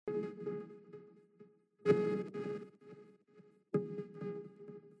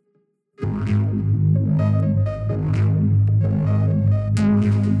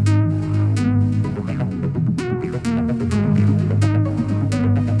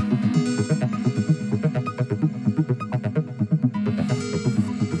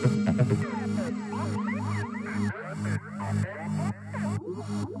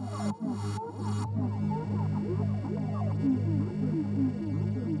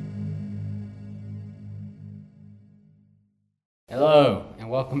Hello, and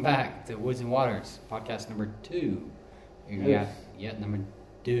welcome back to Woods and Waters, podcast number 2. We got yet number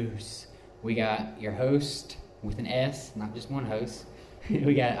deuce. We got your host with an S, not just one host.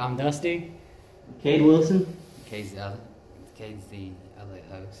 I'm Dusty. Cade Wilson. Cade's the other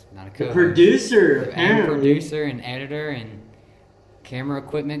host, not a The co-host. producer, And apparently. producer and editor and camera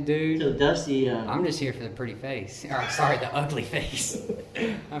equipment dude. So Dusty, I'm just here for the pretty face. Or, sorry, the ugly face.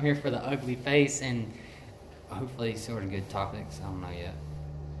 I'm here for the ugly face and hopefully sort of good topics. I don't know yet.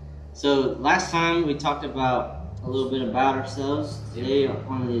 So last time we talked about a little bit about ourselves. Today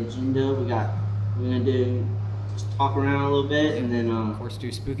on the agenda we're gonna do just talk around a little bit, and then Of course,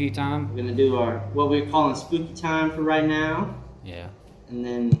 do spooky time. we're gonna do our what we're calling spooky time for right now, Yeah. and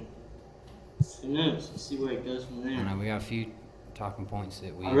then who knows? We'll see where it goes from I there. know we got a few talking points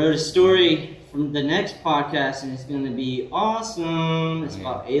that we. I wrote a story from the next podcast, and it's gonna be awesome. It's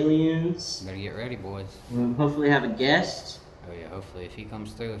about aliens. Better get ready, boys. We'll hopefully have a guest. Oh yeah, hopefully if he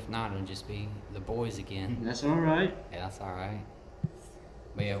comes through. If not, it'll just be the boys again. That's all right. Yeah, that's all right.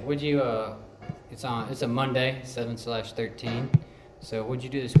 But yeah, would you? It's a Monday, 7/13. So what'd you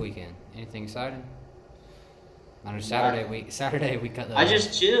do this weekend? Anything exciting? I know Saturday we cut the. I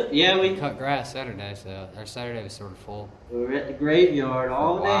just chilled. Yeah, we we cut grass Saturday, so our Saturday was sort of full. were at the graveyard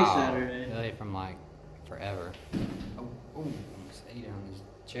all day Wow. Saturday. Really from like forever. Oh, almost ate on these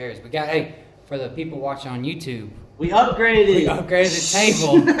chairs. We got for the people watching on YouTube. We upgraded. We upgraded the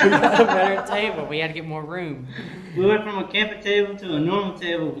table. We got a better table. We had to get more room. We went from a camping table to a normal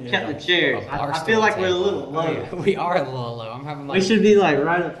table. We kept the chairs. I feel like we're a little low. Oh, yeah. We are a little low. I'm having like. We should be like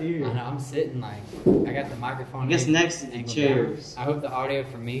right up here. I know, I'm sitting like I got the microphone. I guess next to the angled chairs. down. I hope the audio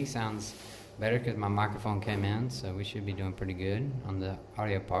for me sounds better because my microphone came in, so we should be doing pretty good on the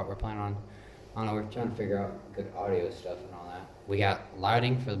audio part. We're planning on. I don't know. We're trying to figure out good audio stuff and all that. We got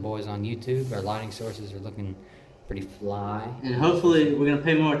lighting for the boys on YouTube. Our lighting sources are looking pretty fly. And hopefully we're gonna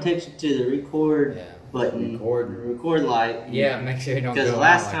pay more attention to the record button. Record. Record light. Yeah, make sure you don't. Because go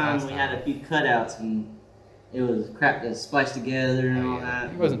last out time like we had a few cutouts and it was crap that spliced together and all that.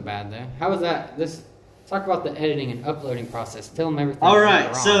 It wasn't bad though. How was that? Talk about the editing and uploading process. Tell them everything. All that right,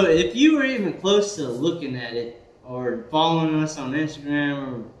 went so wrong. if you were even close to looking at it or following us on Instagram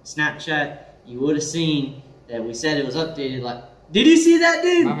or Snapchat, you would have seen that we said it was updated. Like, did you see that,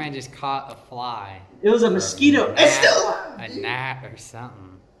 dude? My man just caught a fly. It was a mosquito. It's still a alive. gnat or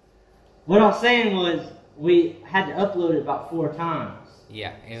something. What I was saying was we had to upload it about 4 times.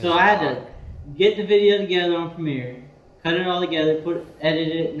 Yeah. So I had to get the video together on Premiere, cut it all together, edit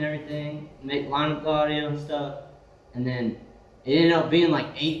it and everything, line up the audio and stuff, and then it ended up being like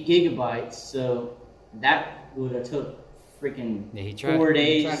 8 gigabytes. So that would have took freaking Yeah, he tried, 4 He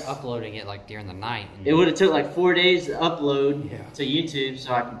days. tried uploading it like during the night. And It would have took like 4 days to upload Yeah. to YouTube.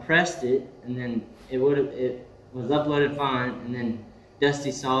 So I compressed it, and then it was uploaded fine. And then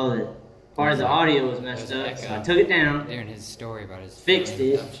Dusty saw that part of the audio was messed There's an up, so echo. I took it down. There in his story about his Fixed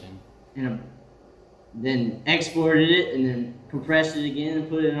it. production. And then exported it, and then compressed it again and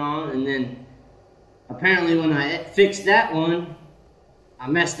put it on, and then apparently when I fixed that one, I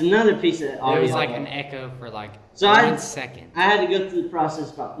messed another piece of audio. It was like up. an echo for like So 1 second. I had to go through the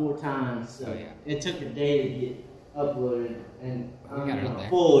process about 4 times, so Oh, yeah. it took a day to get uploaded, and We got it a there.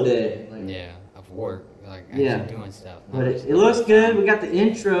 full day. Like, Yeah, of work, like actually Yeah. doing stuff. But it looks good. We got the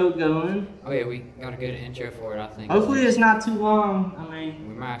intro going. Oh yeah, we got a good intro for it. I think. Hopefully it's not too long. I mean,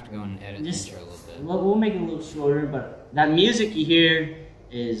 We might have to go and edit the Just- intro a little bit. we'll make it a little shorter, but that music you hear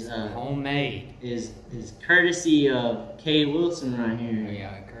is Homemade. is courtesy of Cade Wilson right Oh here.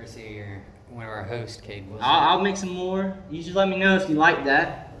 yeah, courtesy of one of our hosts, Cade Wilson. I'll make some more. You should let me know if you like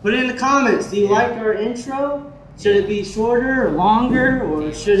that. Put it in the comments. Do you like our intro? Should it be shorter or longer,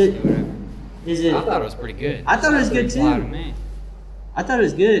 or should it? Is it? I thought it was pretty good. I thought it was Pretty good, fly too. to me. I thought it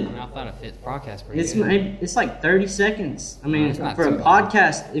was I good. mean, I thought it fit the podcast pretty It's good. it's like 30 seconds. I mean, It's not for a too long.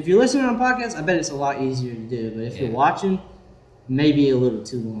 podcast, if you're listening on a podcast, I bet it's a lot easier to do. But if you're Yeah. watching, maybe a little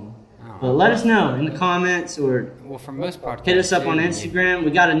too long. I don't But know. let us know in the comments, or Well, for most podcasts, hit us up too, on you- Instagram.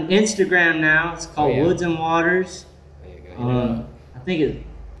 We got an Instagram now. It's called Oh, yeah. Woods and Waters. There you go. hit it up. I think it's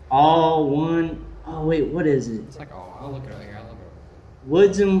all one. Oh wait, what is it? It's like, oh, I'll look it up here. I'll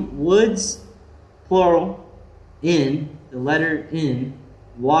look it Woods, plural, in the letter in,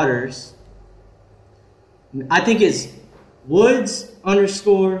 Waters. I think it's Woods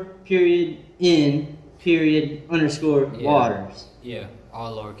underscore period in period underscore Yeah. Waters. up. Yeah,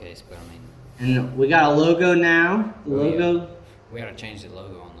 all lowercase, but I mean, And we got a logo now. The Oh, yeah. logo. we gotta change the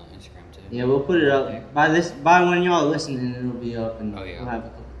logo on the Instagram too. Yeah, we'll put it up by when y'all are listening. It'll be up, and Oh, yeah. we'll have a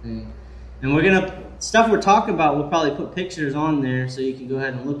couple things. And we're gonna stuff we're talking about. We'll probably put pictures on there, so you can go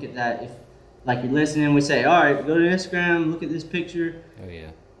ahead and look at that if like you're listening, we say, all right, go to Instagram, look at this picture. Oh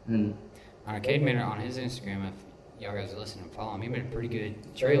yeah. And Cade made it on his Instagram. If y'all guys are listening and follow him, he made a pretty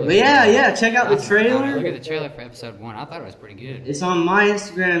good trailer. but yeah, check out the trailer. Look at the trailer for episode 1. I thought it was pretty good. It's on my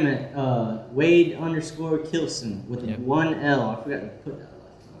Instagram at Wade_Kilson with a 1L. I forgot to put that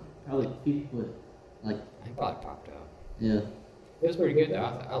last time. Probably people put like. I think probably popped up. Yeah. It was pretty good though.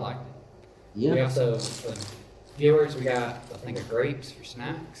 I liked it. Yeah. We also, for viewers, we got a thing of grapes for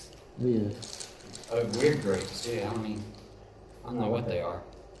snacks. Oh, yeah. Weird grapes too. I don't know what they are.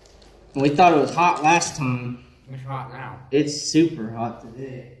 We thought it was hot last time. It's hot now. It's super hot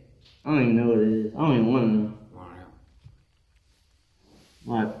today. I don't even know what it is. I don't even want to know.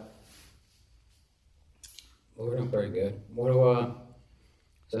 What? Well, we're doing pretty good.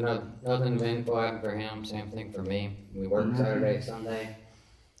 So nothing eventful happened for him. Same thing for me. We worked Saturday, Sunday.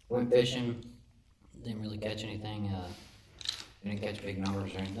 Went fishing. Didn't really catch anything. Didn't catch big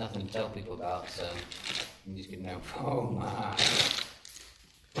numbers or nothing to tell people about. So you just get know. Oh my.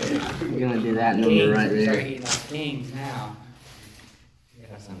 We're gonna do that number Kings, right there. Start eating like kings now. We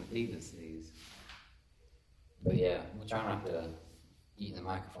gotta have something to feed these. But yeah, we'll try not to eat in the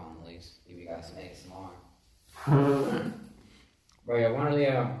microphone at least. Give you guys some ASMR. But yeah, one of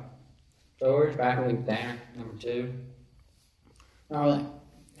the stories back in the banner, number 2. Not really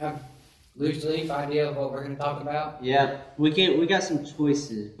have loose leaf idea of what we're gonna talk about. Yeah, we got some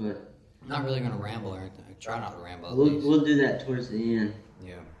choices, but I'm not really gonna ramble or anything. Try not to ramble. We'll do that towards the end.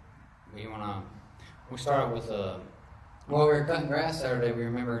 Yeah. We'll start out with while we were cutting grass Saturday, we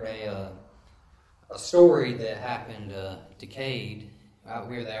remembered a story that happened to Cade.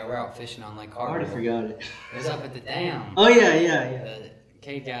 We were out fishing on Lake I Harbor. already forgot it. It was up at the dam. Oh yeah.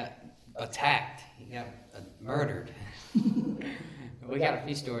 Cade got attacked. He got murdered. We got a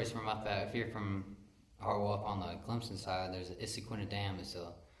few stories from up there. If you're from Hartwell up on the Clemson side, there's the Issaquena Dam. It's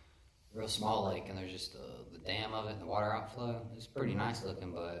a real small lake, and there's just the dam of it and the water outflow. It's pretty nice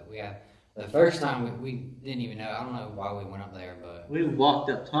looking, but the first time we didn't even know. I don't know why we went up there, but we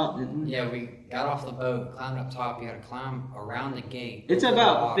walked up top, didn't we? Yeah, we got off the boat, climbed up top. You had to climb around the gate. It's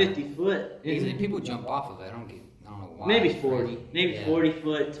about 50 foot. Usually people jump off of it. I don't know why. Maybe 40. Maybe 40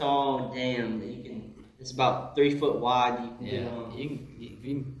 foot tall dam that you can. It's about 3 foot wide. You can get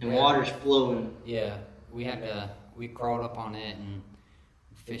on. And water's flowing. Yeah, we crawled up on it and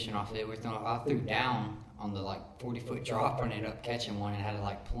fishing off it. I threw down on the 40-foot drop and ended up catching one and had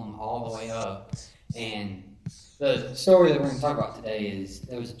to pull them all the way up. And the story that we're going to talk about today is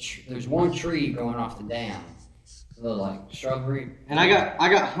there's one tree going off the dam, a little shrubbery. And I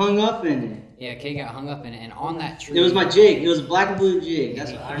got hung up in it. Yeah, Kay got hung up in it, and on that tree. It was my jig. It was a black and blue jig.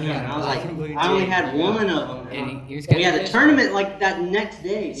 That's what I remember. I was I only had one of them. And we had a tournament that next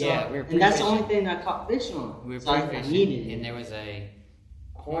day. So, yeah, we were and that's the only thing I caught fish on. We were so I needed it. And there was a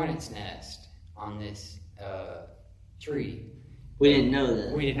hornet's nest on this tree. We didn't know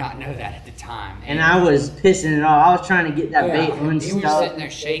that. We did not know that at the time. And I was pissing it off. I was trying to get that bait unstuck. We were sitting there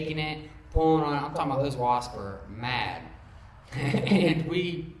shaking it, pulling on it. I'm talking about those wasps were mad. And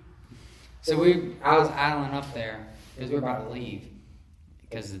I was idling up there because we were about to leave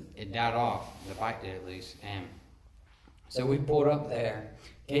because it died off. The bite did at least. And so we pulled up there.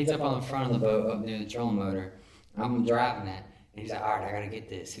 Kate's up on the front of the boat up near the trolling motor. I'm driving it. And he's like, all right, I got to get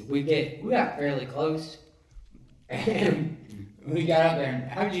this. We got fairly close. And we got up there.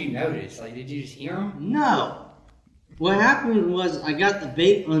 And how did you notice? Did you just hear him? No. What happened was I got the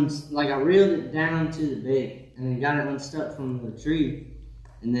bait, I reeled it down to the bait. And then got it unstuck from the tree.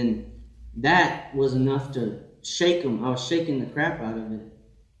 And then that was enough to shake them. I was shaking the crap out of it.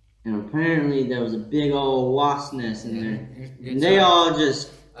 And apparently there was a big old wasp nest in there. And they all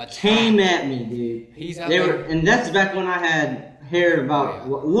just came at me, dude. He's out there. And that's back when I had hair about a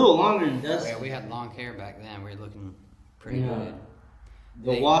little longer than Dusty. Yeah, we had long hair back then. We were looking pretty good.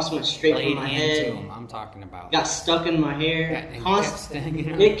 The wasp went straight from my head. I'm talking about. Got stuck in my hair.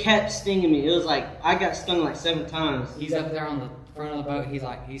 It kept stinging me. It was I got stung 7 times. He's up there on the front of the boat.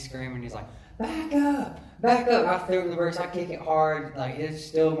 He's screaming. He's like, back up, back up. I threw him the birds. I kick it hard. It's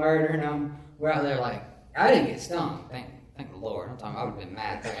still murdering him. We're out there I didn't get stung. Thank the Lord. I would have been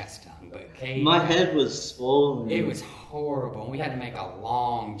mad if I got stung. But Kate, my head was swollen. It was horrible. We had to make a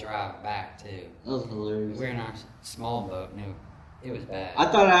long drive back too. That was hilarious. We were in our small boat. And it was bad. I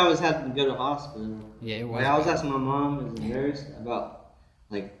thought I was having to go to hospital. Yeah, it was. I was asking my mom as a nurse about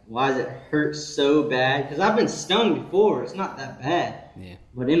why does it hurt so bad? Because I've been stung before. It's not that bad. Yeah.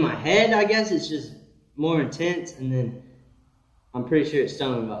 But in my head, I guess it's just more intense. And then I'm pretty sure it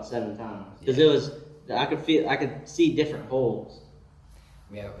stung me about 7 times because it was. I could see different holes.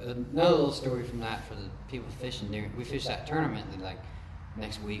 Yeah, another little story from that for the people fishing. We fished that tournament. And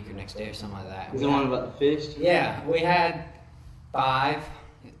next week or next day or something like that. Is the one about the fish? Yeah, we had 5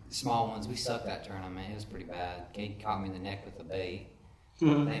 small ones. We sucked that tournament. It was pretty bad. Kate caught me in the neck with a bait.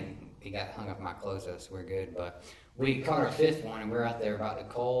 I think he got hung up in my clothes, so we're good. But we caught our 5th one, and we were out there about to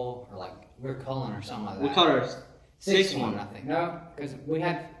cull, or like we were culling or something like that. We caught our 6th one, I think. No, because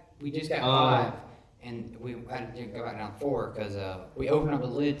we just got 5, and we had to go back down 4 because we opened up the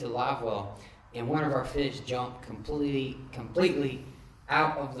lid to the live well, and one of our fish jumped completely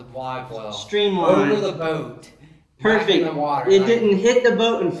out of the live well, streamlined over the boat, perfect back in the water. It didn't hit the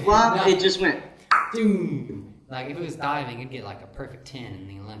boat and flop. No. It just went. Doom. Like if it was diving, it'd get like a perfect 10 in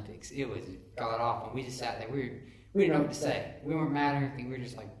the Olympics. It was god awful. And we just sat there. We didn't know what to say. We weren't mad or anything. We were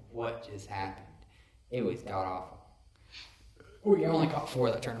just like, what just happened? It was god awful. We only caught 4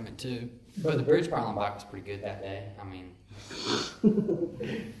 of that tournament too. But the bridge pile on bite was pretty good that day. I mean,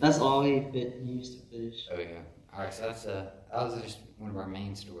 that's all he used to fish. Oh yeah. All right. So that was just one of our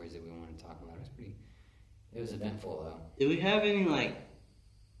main stories that we wanted to talk about. It was eventful though. Did we have any like,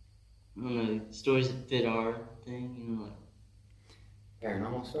 I don't know, stories that fit our thing? You know, like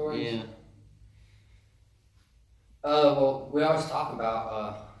paranormal stories. Yeah. Well, we always talk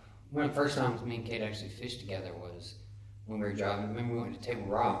about one of the first times me and Kate actually fished together was when we were driving. Remember we went to Table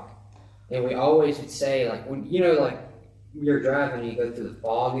Rock, and we always would say like when like you're driving, and you go through the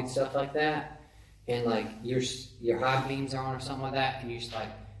fog and stuff like that, and like your high beams are on or something like that, and you just like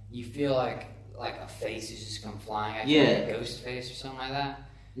you feel like a face is just come flying at you, like a ghost face or something like that.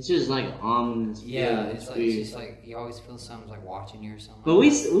 It's just like ominous. Yeah, it's just like you always feel something's like watching you or something. But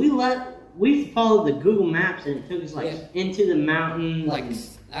we followed the Google Maps and it took us into the mountains, like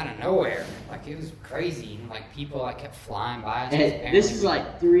out of nowhere. Like it was crazy. And, like people like kept flying by us. And this is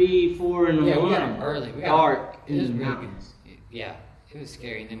like 3, 4 in the morning. We got them early. We got dark. It was really good. Yeah, it was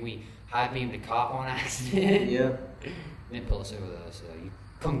scary. And then we high beamed a cop on accident. Yeah. Didn't pull us over though, so you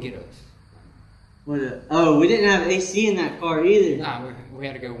come get us. We didn't have AC in that car either. No, we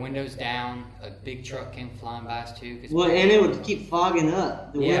had to go windows down. A big truck came flying by us too. And it would keep fogging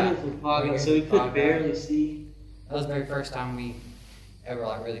up. The windows would fog up, so we could barely see. That was the very first time we ever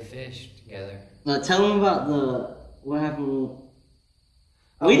like really fished together. Tell them about what happened.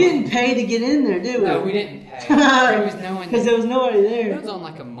 We didn't pay to get in there, did we? No, we didn't pay. There was no one. Because there was nobody there. It was on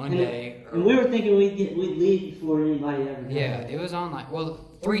like a Monday. And we were thinking we'd leave before anybody ever got Yeah, it was on like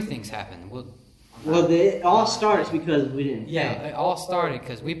 3 things happened. It all starts because we didn't. Yeah, it all started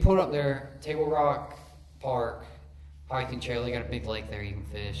because we pulled up there, Table Rock Park, hiking trail. They got a big lake there, you can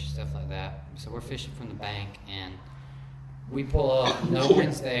fish, stuff like that. So we're fishing from the bank, and we pull up, no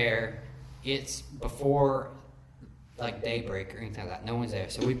one's there. It's before like daybreak or anything like that. No one's there.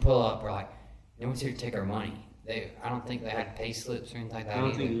 So we pull up, we're like, no one's here to take our money. I don't think they had pay slips or anything like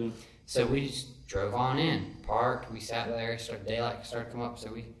that either. So we just drove on in, parked, we sat there, daylight started to come up,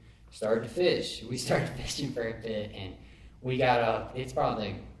 so we started to fish. We started fishing for a bit, and we got up. It's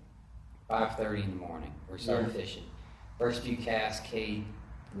probably 5:30 in the morning. We started fishing. First few casts, Cade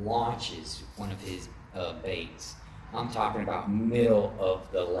launches one of his baits. I'm talking about middle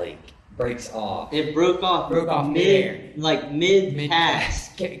of the lake. Breaks off. It broke off mid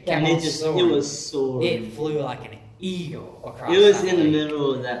cast. And it was soaring. It flew like an eagle across. It was in the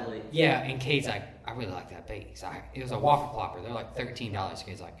middle of that lake. Yeah, and Cade's like, I really like that bait. It was a whopper plopper. They're like $13.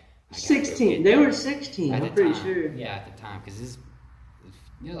 Cade's like, 16. They were 16. I'm pretty sure. Yeah, at the time, because it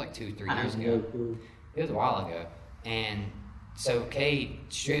was like 2-3 years ago. It was a while ago, and so Cade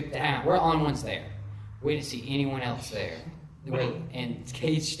stripped down. We're the only ones there. We didn't see anyone else there. And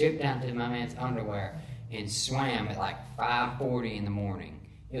Cade stripped down to my man's underwear and swam at like 5:40 in the morning.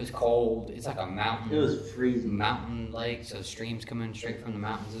 It was cold. It's like a mountain. It was freezing. Mountain lake, so streams coming straight from the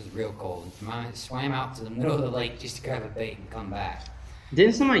mountains. It was real cold. I swam out to the middle of the lake just to grab a bait and come back.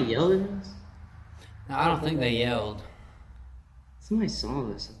 Didn't somebody yell at us? No, I don't think they yelled. Somebody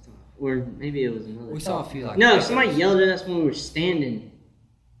saw us, I thought. Or maybe it was another. We saw a few like. No, somebody yelled at us when we were standing,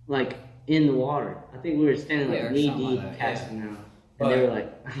 like, in the water. I think we were standing like knee deep casting out. And they were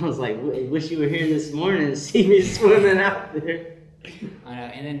like, I was like, wish you were here this morning to see me swimming out there. I know,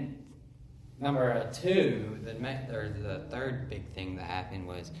 and then number 2, the third big thing that happened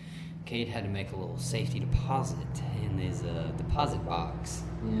was Cade had to make a little safety deposit in his deposit box.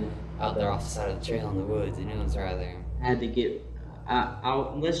 Yeah. Out there off the side of the trail in the woods, and it was right there. I had to get.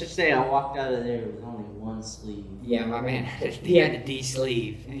 Let's just say I walked out of there with only one sleeve. Yeah, my man, he had to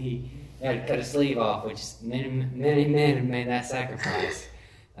de-sleeve. He had to cut a sleeve off, which many men have made that sacrifice.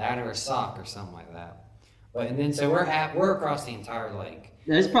 That or a sock or something like that. But and then so we're across the entire lake.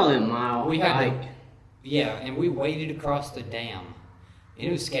 That's probably a mile. We had and we waded across the dam.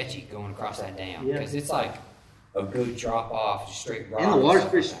 It was sketchy going across that dam because it's like a good drop off, just straight rock. And the water's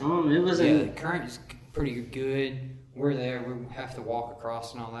pretty strong. It wasn't. Yeah, the current is pretty good. We're there. We have to walk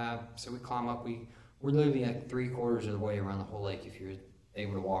across and all that. So we climb up. We're literally like 3/4 of the way around the whole lake if you're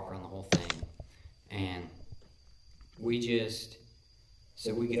able to walk around the whole thing. And we get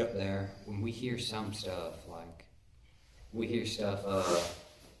up there when we hear some stuff like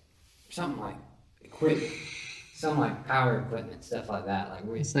something like equipment, some like power equipment, stuff like that. Like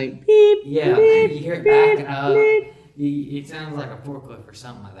it's like beep. Yeah, beep, you hear it beep, backing up. beep. It sounds like a forklift or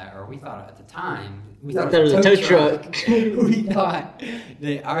something like that. Or we thought at the time it was a tow truck. We thought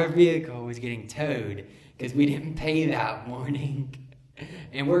that our vehicle was getting towed because we didn't pay that morning.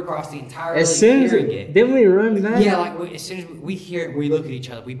 And we're across the entire lake hearing it. Didn't we run back? Yeah, like as soon as we hear it, we look at each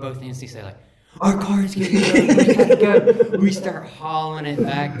other. We both instantly say like, "Our car's getting towed. We gotta go." We start hauling it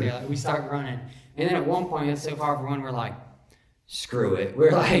back there. Like we start running, and then at one point, it's so far from one, we're like, "Screw it."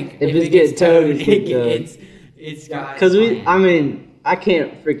 We're like, if it gets towed, it's got. Because I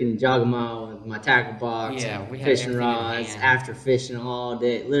can't freaking jog a mile with my tackle box, we had fishing rods, after fishing all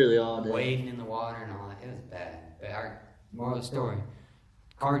day, literally all day. Wading in the water and all that. It was bad. But our moral of the story,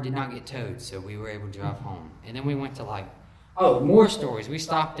 car did not get towed, so we were able to drive home. And then we went to more stories. We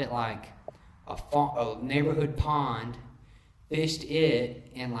stopped at a neighborhood pond, fished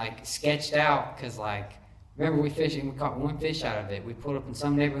it, and sketched out, because remember we fished and we caught one fish out of it. We pulled up in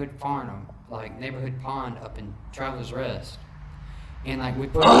some neighborhood farm, neighborhood pond up in Travelers Rest. And we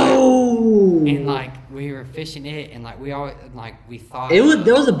put and we were fishing it, and we always we thought there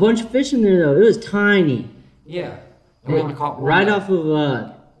was a bunch of fish in there though. It was tiny. Yeah, we only caught one right off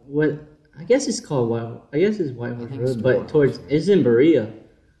of what I guess it's called White Horse Road, but it's in Berea.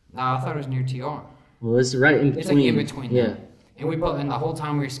 No, I thought it was near TR. Well, it's right in between. It's in between. Yeah. And the whole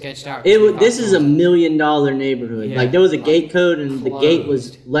time we were sketched out. This is $1 million neighborhood. Yeah, there was a gate code and the gate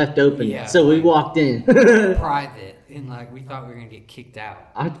was left open. Yeah, so we walked in. Private. And we thought we were going to get kicked out.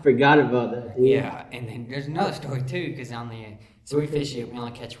 I forgot about that. Dude. Yeah. And then there's another story too, because so we fish it, we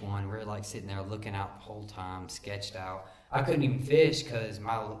only catch one. We're sitting there looking out the whole time, sketched out. I couldn't even fish because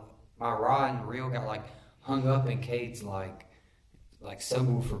my rod and reel got hung up in Cade's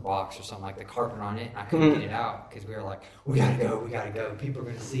subwoofer box or something, the carpet on it, and I couldn't get it out because we were we gotta go, people are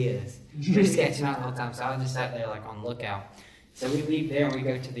gonna see us. We're sketching out the whole time, so I just sat there on lookout. So we leave there and we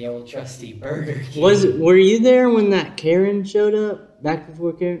go to the old trusty Burger King. Were you there when that Karen showed up? Back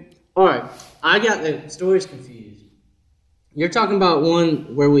before Karen? Alright, I got the stories confused. You're talking about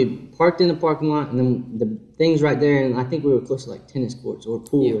one where we parked in the parking lot and then the thing's right there, and I think we were close to tennis courts or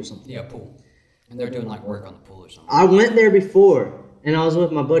pool or something. Yeah, pool. And they're doing work on the pool or something. I went there before. And I was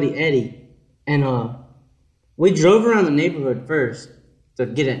with my buddy Eddie, and we drove around the neighborhood first to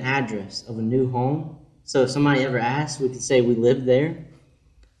get an address of a new home. So if somebody ever asked, we could say we lived there.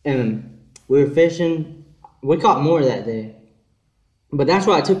 And we were fishing. We caught more that day. But that's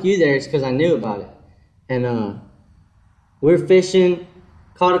why I took you there, is because I knew about it. And we were fishing,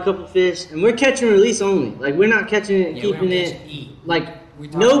 caught a couple fish, and we're catch and release only. We're not catching it and keeping it.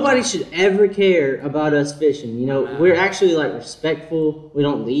 Nobody should ever care about us fishing. We're actually respectful. We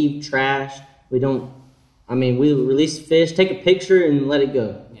don't leave trash. We release the fish, take a picture, and let it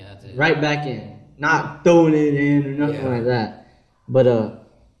go. Yeah, that's it. Right back in. Not throwing it in or nothing like that. But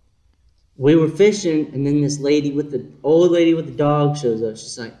we were fishing, and then this old lady with the dog shows up.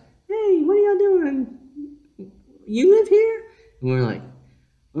 She's like, "Hey, what are y'all doing? You live here?" And we're like,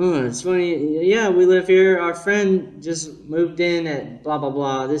 "Oh, it's funny. Yeah, we live here. Our friend just moved in at blah, blah,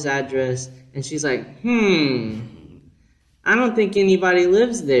 blah, this address." And she's like, I don't think anybody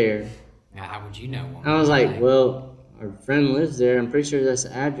lives there. Now, how would you know one? I was like, well, our friend lives there. I'm pretty sure that's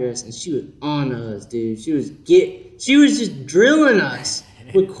the address. And she was on us, dude. She was just drilling us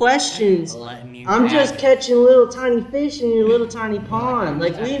with questions. I'm just catching little tiny fish in your little tiny pond.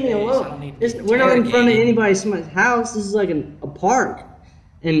 Leave me alone. We're not in front of anybody's house. This is a park.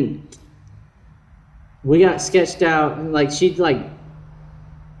 And we got sketched out, and she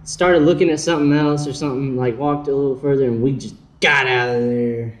started looking at something else or something, walked a little further, and we just got out of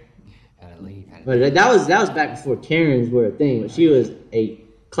there. Gotta leave. But that was back before Karens were a thing. But she was a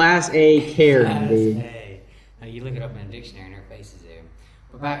Class A Karen, dude. Now you look it up in a dictionary, and her face is there.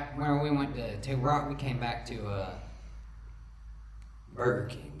 But back when we went to Tail Rock, we came back to Burger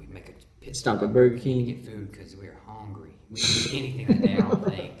King. We'd make a pit stop at Burger King to get food because we were hungry. We didn't eat anything that day, I don't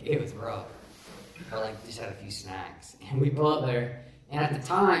think. It was rough. I just had a few snacks. And we pull up there, and at the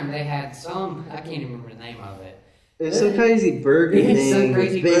time, they had I can't even remember the name of it. There's some crazy burger thing. It's some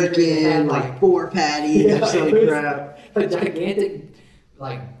crazy bacon, burger 4 patties or some crap. A gigantic,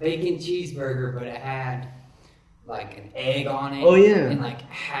 bacon cheeseburger, but it had, an egg on it. Oh, yeah. And,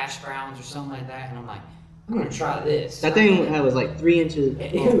 hash browns or something like that. And I'm like, I'm gonna try this. That thing was like 3 inches.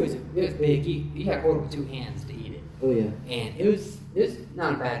 It was big. You got to hold it with 2 hands to eat it. Oh yeah. And it was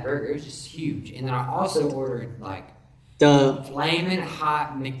not a bad burger. It was just huge. And then I also ordered like The flaming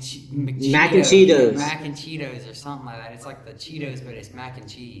hot Mac and Cheetos. Mac and Cheetos or something like that. It's like the Cheetos, but it's mac and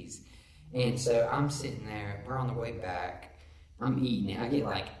cheese. And so I'm sitting there. We're on the way back. I'm eating it. I get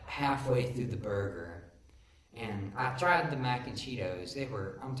like halfway through the burger, and I tried the mac and Cheetos.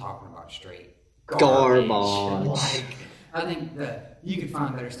 I'm talking about straight garbage. Like, I think you could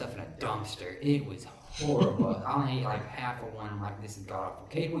find better stuff in a dumpster. It was horrible. I only ate like half of one. I'm like, this is god awful.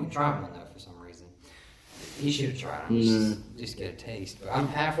 Cade wouldn't try one though for some reason. He should have tried them. Just get a taste. But I'm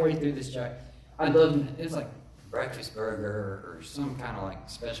halfway through this job. I love it. It was like breakfast burger or some kind of like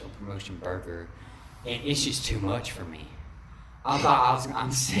special promotion burger, and it's just too much for me. I thought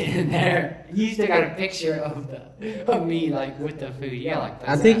I'm sitting there. You still got a picture of me like with the food. Yeah, like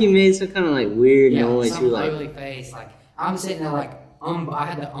I think you made some kind of like weird noise. Some ugly face. Like I'm sitting there like I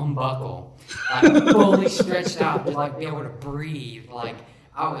had to unbuckle, like fully stretched out to like be able to breathe. Like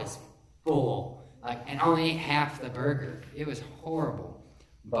I was full, like and only ate half the burger. It was horrible.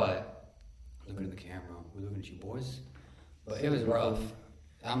 But looking at the camera, we're looking at you boys. But it was rough.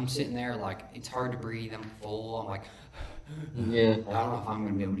 I'm sitting there like it's hard to breathe. I'm full. I'm like. Yeah. I don't know if I'm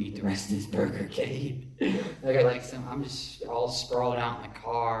gonna be able to eat the rest of this burger, Cade. I'm just all sprawled out in the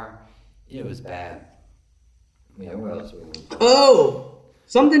car. It was bad. Yeah, what else we want? Oh,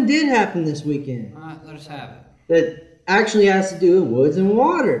 something did happen this weekend. All right, let us have it. That actually has to do with Woods and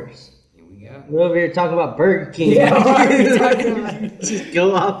Waters. Here we go. We're over here talking about Burger King. Yeah, we're talking about just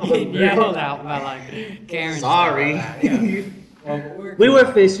go off. Getting yelled out by like Karen. Sorry. Yeah. Well, we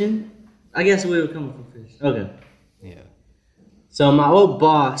were fishing. I guess we were coming from fishing. Okay. Yeah. So my old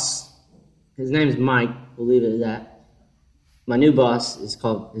boss, his name is Mike, we'll leave it at that. My new boss is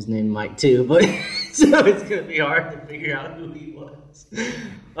called his name Mike too, but so it's gonna be hard to figure out who he was.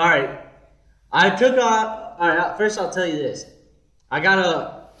 Alright. First I'll tell you this. I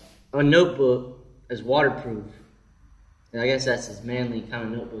got a notebook that's waterproof. And I guess that's as manly kind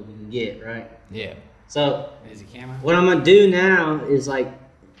of notebook you can get, right? Yeah. So is it camera? What I'm gonna do now is like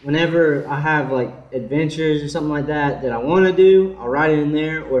whenever I have like adventures or something like that I want to do, I'll write it in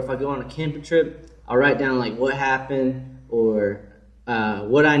there. Or if I go on a camping trip, I'll write down like what happened or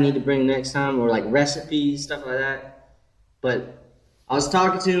what I need to bring next time or like recipes, stuff like that. But I was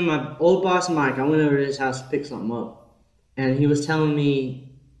talking to my old boss, Mike. I went over to his house to pick something up. And he was telling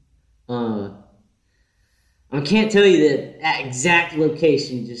me, I can't tell you the exact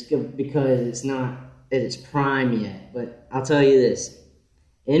location just because it's not at its prime yet. But I'll tell you this.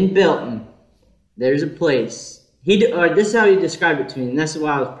 In Belton, there's a place. This is how he described it to me, and that's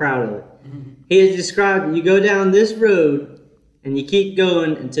why I was proud of it. Mm-hmm. He had described, you go down this road, and you keep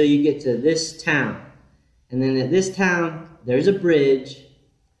going until you get to this town. And then at this town, there's a bridge,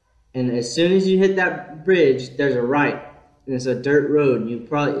 and as soon as you hit that bridge, there's a right. And it's a dirt road, and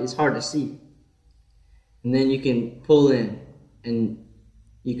it's hard to see. And then you can pull in, and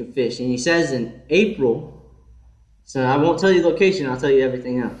you can fish. And he says in April... So I won't tell you the location, I'll tell you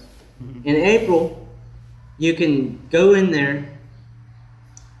everything else. Mm-hmm. In April, you can go in there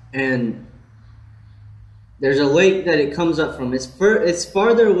and there's a lake that it comes up from. It's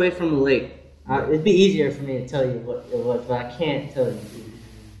farther away from the lake. It'd be easier for me to tell you what it was, but I can't tell you.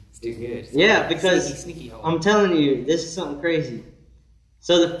 It's too good. Yeah, because sneaky I'm telling you, this is something crazy.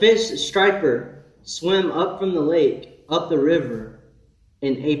 So the fish, striper, swim up from the lake, up the river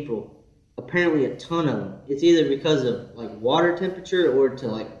in April. Apparently a ton of them. It's either because of like water temperature or to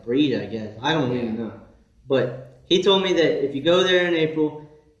like breed, I guess. I don't even know. But he told me that if you go there in April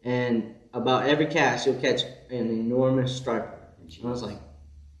and about every cast you'll catch an enormous striper. And I was like,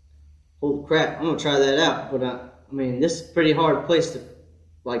 holy crap, I'm gonna try that out. But I mean, this is a pretty hard place to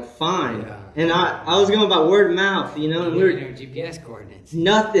like find. Yeah. And I was going by word of mouth, you know, and we were GPS coordinates.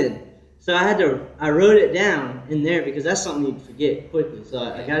 Nothing. So I wrote it down in there because that's something you'd forget quickly. So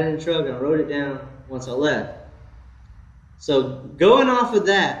I got in the truck and I wrote it down once I left. So going off of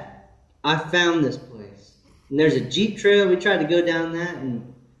that, I found this place. And there's a Jeep trail. We tried to go down that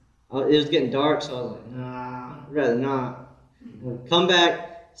and it was getting dark. So I was like, nah, I'd rather not. Come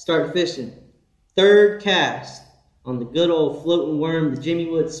back, start fishing. Third cast on the good old floating worm, the Jimmy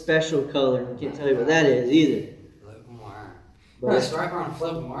Woods special color. I can't tell you what that is either. A striper on a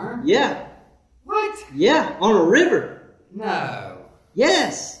floating worm? Yeah. What? Yeah, on a river. No.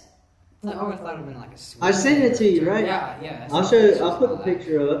 Yes. I always thought it would have been like a swim. I sent it to you, right? Yeah. I'll show you. I'll put the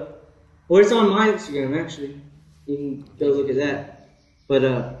picture up. Or it's on my Instagram, actually. You can go look at that. But,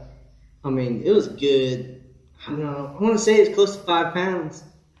 I mean, it was good. I don't know. I want to say it's close to 5 pounds.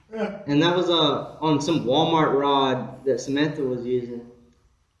 And that was on some Walmart rod that Samantha was using,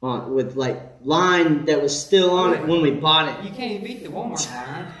 with like line that was still on it when we bought it. You can't even beat the Walmart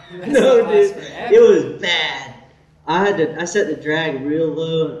line. No, dude, it was bad. I set the drag real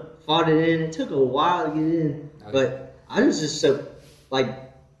low and fought it in. It took a while to get in, but I was just so like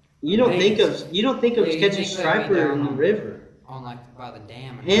you don't think of catching striper in the river. On like by the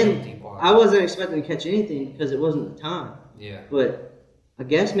dam and I wasn't expecting to catch anything because it wasn't the time. Yeah. But I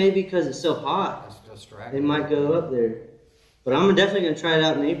guess maybe because it's so hot, they might go up there. But I'm definitely gonna try it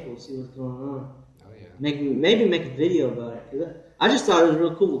out in April, see what's going on. Oh yeah. Maybe make a video about it. 'Cause I just thought it was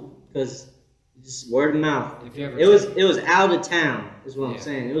real cool because just word of mouth. It was out of town, is what I'm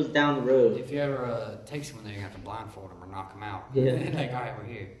saying. It was down the road. If you ever take someone there, you have to blindfold them or knock them out. Yeah. Like, all right, we're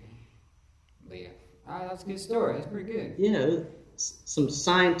here. But yeah, that's a good story. That's pretty good. Yeah, some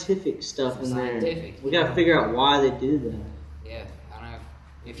scientific stuff in there. We gotta yeah. figure out why they do that. Yeah, I don't know.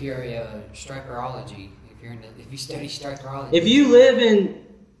 If you're a striperology, if you study striperology. If you live in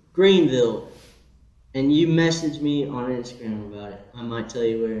Greenville and you message me on Instagram about it, I might tell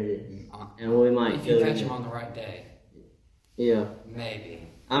you where it is, and we might if go. If you catch them on the right day. Yeah. Maybe.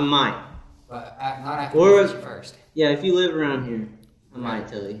 I might. But not after we fish it first. Yeah, if you live around here, I might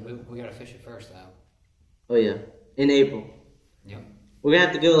tell you. We gotta fish it first, though. Oh yeah, in April. Yep. We're gonna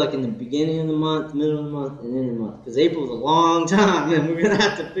have to go like in the beginning of the month, middle of the month, and end of the month, because April's a long time, and we're gonna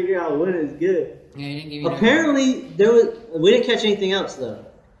have to figure out when it's good. Yeah, you didn't give me Apparently, we didn't catch anything else though.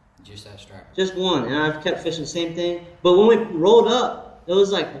 Just that striper. Just one, and I've kept fishing the same thing. But when we rolled up, there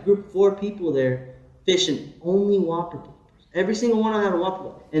was like a group of 4 people there fishing only whopper poppers. Every single one had a whopper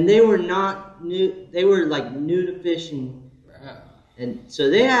popper, and they were not new. They were like new to fishing, and so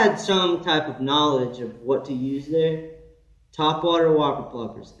they had some type of knowledge of what to use there. Topwater whopper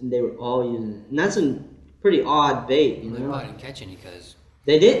poppers, and they were all using it, and that's a pretty odd bait, you know. They probably didn't catch any because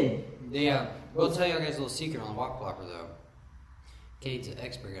they didn't. We'll tell you guys a little secret on the whopper popper though. Cade's an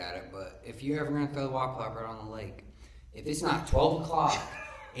expert at it, but if you're ever gonna throw the whopper popper on the lake, if it's not 12 o'clock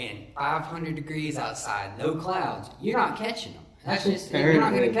and 500 degrees outside, no clouds, you're not catching them. That's just you're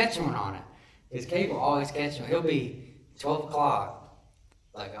not gonna catch one on it because Cade will always catch them. It'll be 12 o'clock.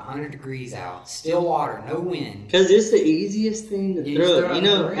 Like 100 degrees out, still water, no wind. Because it's the easiest thing to throw. You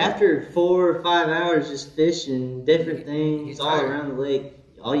know, after 4 or 5 hours just fishing different things all around the lake,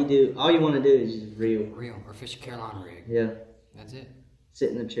 all you want to do is just reel. Or fish a Carolina rig. Yeah. That's it.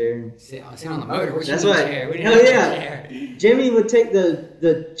 Sit in the chair. Sit on the motor. That's why. Hell yeah. Jimmy would take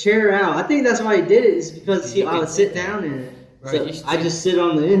the chair out. I think that's why he did it. Is because I would sit down in it. Right, so I just sit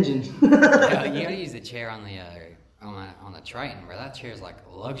on the engine. You gotta use the chair on the Triton, where that chair is like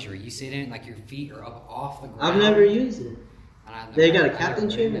luxury. You sit in it like your feet are up off the ground. I've never used it. They got a captain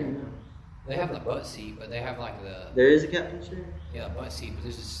chair? No? They have the butt seat, but they have like the... There is a captain chair? Yeah, the butt seat, but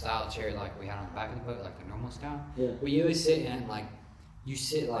there's a style chair like we had on the back of the boat, like the normal style. Yeah. But you always sit in it like, you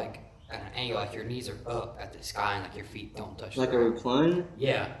sit like at an angle, like your knees are up at the sky and like your feet don't touch like the ground. Like a recliner?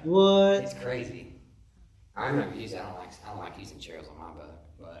 Yeah. What? It's crazy. I've never used it. I don't like using chairs on my boat,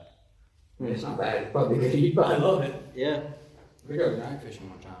 but it's not bad. It's probably good. You probably love it. Yeah. We go night fishing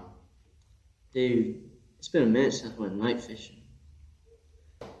one time. Dude, it's been a minute since I went night fishing.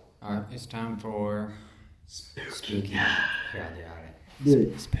 Alright, it's time for spooky time. Here, I'll do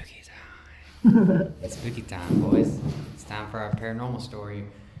it. Spooky time. It's spooky time, boys. It's time for our paranormal story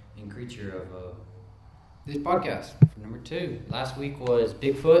and creature of this podcast for number 2. Last week was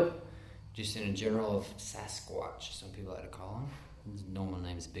Bigfoot, just in a general of Sasquatch, some people like to call him. His normal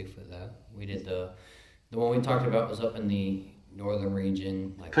name is Bigfoot, though. We did the one we talked about was up in the northern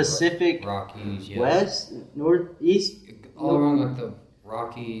region, like Pacific, Rockies, yeah. West, northeast, all around like the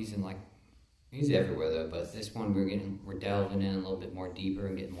Rockies, and like he's everywhere though. But this one we're delving in a little bit more deeper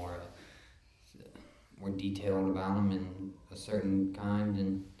and getting more detailed about him and a certain kind,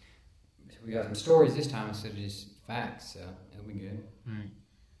 and so we got some stories this time instead of just facts. So it'll be good. Right.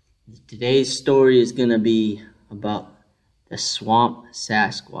 Today's story is gonna be about the swamp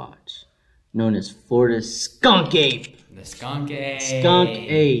Sasquatch, known as Florida's skunk ape. The skunk ape. Skunk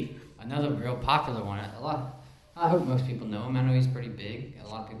ape. Another real popular one. I hope most people know him. I know he's pretty big. A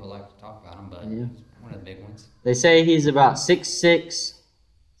lot of people like to talk about him, but he's one of the big ones. They say he's about 6'6",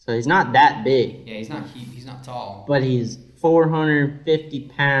 so he's not that big. Yeah, he's not tall. But he's 450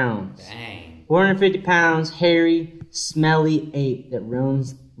 pounds. Dang. 450 pounds, hairy, smelly ape that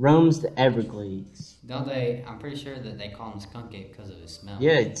roams the Everglades. Don't they? I'm pretty sure that they call him skunk ape because of his smell.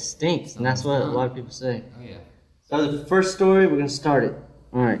 Yeah, it stinks, and that's what a lot of people say. Oh yeah. So the first story, we're gonna start it.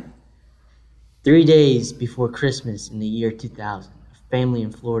 All right. 3 days before Christmas in the year 2000, a family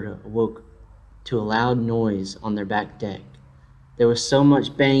in Florida awoke to a loud noise on their back deck. There was so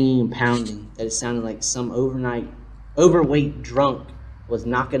much banging and pounding that it sounded like some overweight drunk was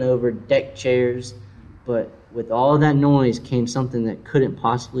knocking over deck chairs, but with all that noise came something that couldn't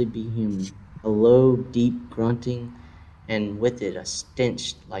possibly be human. A low, deep grunting, and with it a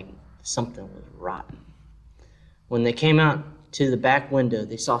stench like something was rotten. When they came out to the back window,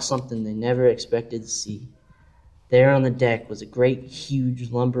 they saw something they never expected to see. There on the deck was a great, huge,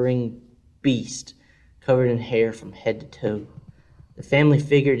 lumbering beast covered in hair from head to toe. The family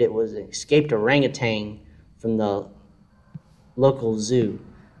figured it was an escaped orangutan from the local zoo,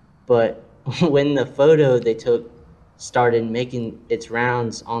 but when the photo they took started making its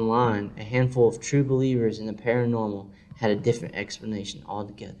rounds online, a handful of true believers in the paranormal had a different explanation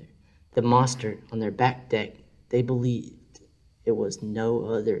altogether. The monster on their back deck, they believed it was no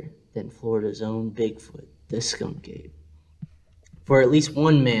other than Florida's own Bigfoot, the skunk ape. For at least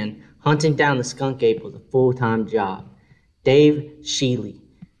one man, hunting down the skunk ape was a full-time job. Dave Sheely,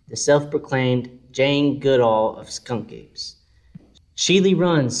 the self-proclaimed Jane Goodall of skunk apes. Sheely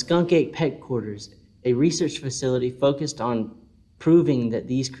runs Skunk Ape Headquarters, a research facility focused on proving that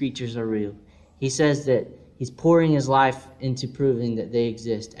these creatures are real. He says that he's pouring his life into proving that they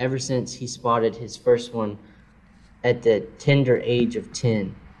exist ever since he spotted his first one at the tender age of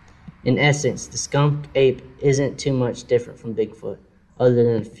 10. In essence, the skunk ape isn't too much different from Bigfoot, other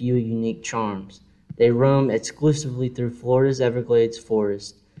than a few unique charms. They roam exclusively through Florida's Everglades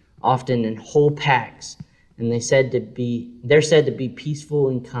forest, often in whole packs, and they're said to be peaceful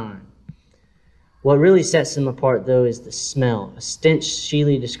and kind. What really sets them apart, though, is the smell, a stench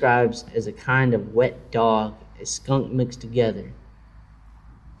Sheely describes as a kind of wet dog, a skunk mixed together.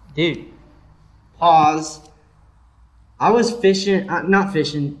 Dude, pause. I was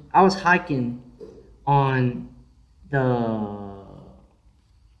I was hiking on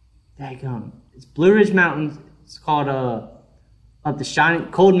it's Blue Ridge Mountains. It's called up the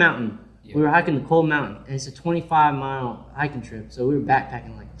Shining Cold Mountain. Yeah. We were hiking the Cold Mountain, and it's a 25-mile hiking trip. So we were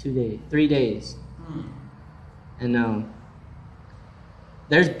backpacking like 3 days. And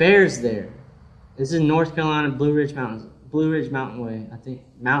there's bears there. This is North Carolina, Blue Ridge Mountain Way, I think,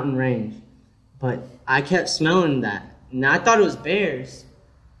 mountain range. But I kept smelling that. And I thought it was bears,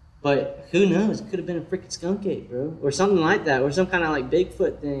 but who knows? It could have been a freaking skunk ape, bro. Or something like that, or some kind of like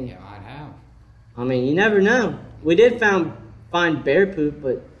Bigfoot thing. Yeah, might have. I mean, you never know. We did find bear poop,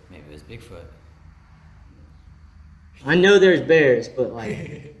 but... Maybe it was Bigfoot. I know there's bears, but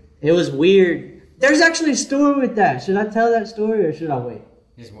like, it was weird. There's actually a story with that. Should I tell that story or should I wait?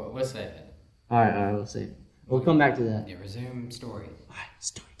 Just what's that? All right, we'll see. We'll come back to that. Yeah, resume story. All right,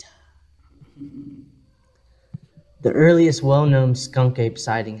 story time. The earliest well-known skunk ape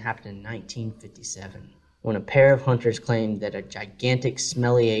sighting happened in 1957, when a pair of hunters claimed that a gigantic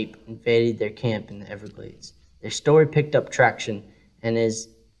smelly ape invaded their camp in the Everglades. Their story picked up traction, and it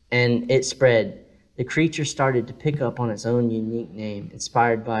spread. The creature started to pick up on its own unique name,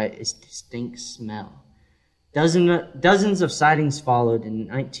 inspired by its distinct smell. Dozens of sightings followed in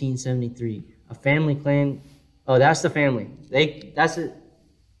 1973. A family claimed... Oh, that's the family. That's it.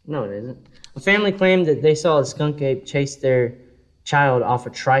 No, it isn't. A family claimed that they saw a skunk ape chase their child off a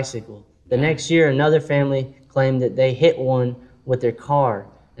tricycle. The next year, another family claimed that they hit one with their car,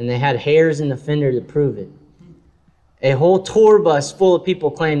 and they had hairs in the fender to prove it. A whole tour bus full of people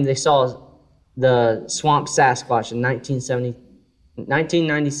claimed they saw the swamp Sasquatch in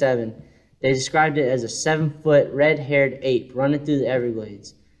 1997. They described it as a 7-foot red-haired ape running through the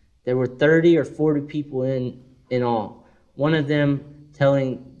Everglades. There were 30 or 40 people in all, one of them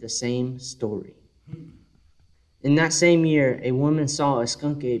telling the same story. In that same year, a woman saw a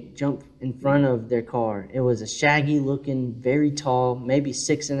skunk ape jump in front of their car. It was a shaggy-looking, very tall, maybe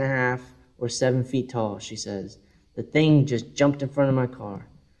 6.5 or 7 feet tall, she says. The thing just jumped in front of my car.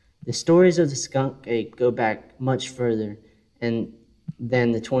 The stories of the skunk ape go back much further than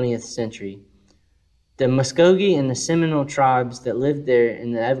the 20th century. The Muskogee and the Seminole tribes that lived there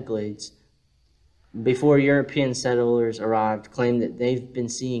in the Everglades before European settlers arrived claimed that they've been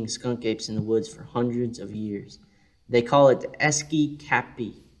seeing skunk apes in the woods for hundreds of years. They call it the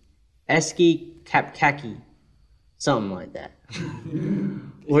Esquikaki, something like that,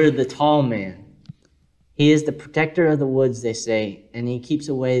 or the tall man. He is the protector of the woods, they say, and he keeps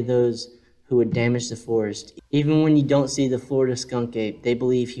away those who would damage the forest. Even when you don't see the Florida skunk ape, they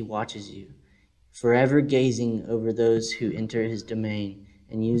believe he watches you, forever gazing over those who enter his domain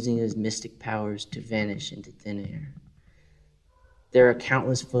and using his mystic powers to vanish into thin air. There are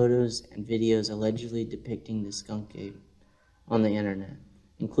countless photos and videos allegedly depicting the skunk ape on the internet,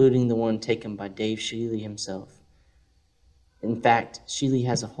 including the one taken by Dave Sheely himself. In fact, Sheely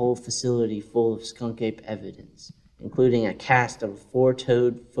has a whole facility full of skunk ape evidence, including a cast of a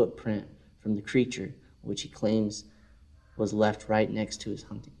four-toed footprint from the creature, which he claims was left right next to his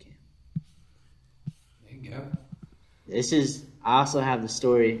hunting camp. There you go. I also have the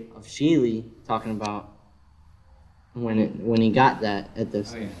story of Sheely talking about when he got that at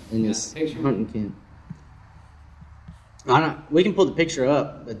this in this hunting camp. We can pull the picture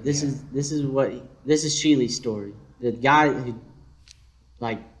up, but this is Sheely's story. The guy who,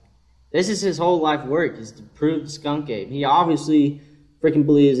 this is his whole life work, is to prove the skunk ape. He obviously freaking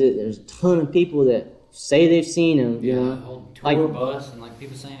believes it. There's a ton of people that say they've seen him. You know, whole tour bus and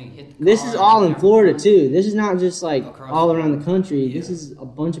people saying he hit the car. This is all in Florida too. This is not just all around the country. Yeah. This is a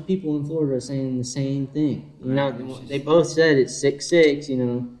bunch of people in Florida saying the same thing. You know, they both said it's 6'6". You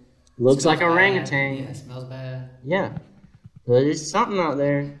know, looks like orangutan. Yeah, it smells bad. Yeah, but there's something out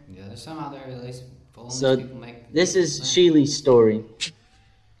there. Yeah, there's some out there at least. So this is Sheely's story.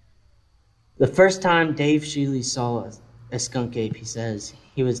 The first time Dave Sheely saw a skunk ape, he says,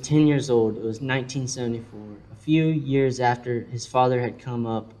 he was 10 years old. It was 1974. A few years after his father had come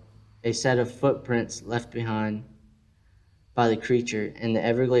up, a set of footprints left behind by the creature and the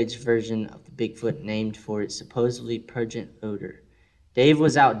Everglades version of the Bigfoot named for its supposedly pungent odor. Dave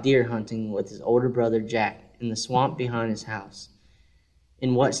was out deer hunting with his older brother Jack in the swamp behind his house,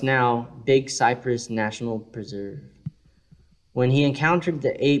 in what's now Big Cypress National Preserve. When he encountered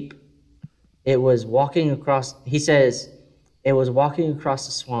the ape, it was walking across the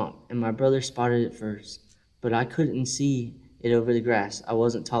swamp, and my brother spotted it first, but I couldn't see it over the grass. I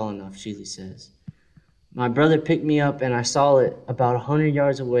wasn't tall enough, Sheely says. My brother picked me up, and I saw it about 100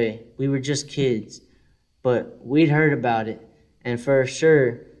 yards away. We were just kids, but we'd heard about it, and for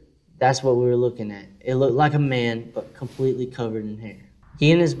sure, that's what we were looking at. It looked like a man, but completely covered in hair.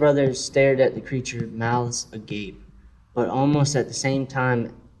 He and his brother stared at the creature, mouths agape, but almost at the same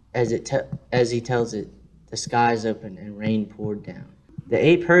time as he tells it, the skies opened and rain poured down. The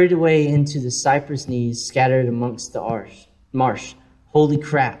ape hurried away into the cypress knees scattered amongst the marsh. Holy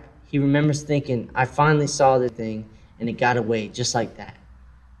crap, he remembers thinking, I finally saw the thing, and it got away just like that.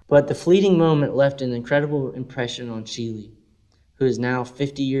 But the fleeting moment left an incredible impression on Sheely, who is now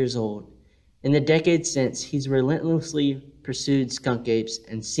 50 years old. In the decades since, he's relentlessly pursued skunk apes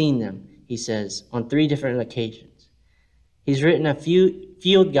and seen them, he says, on 3 different occasions. He's written a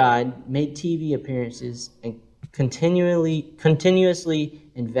field guide, made TV appearances, and continuously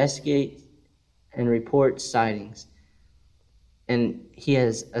investigates and reports sightings. And he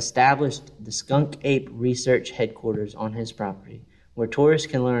has established the Skunk Ape Research Headquarters on his property, where tourists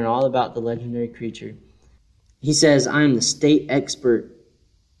can learn all about the legendary creature. He says, I am the state expert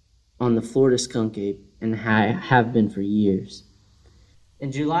on the Florida skunk ape, and have been for years.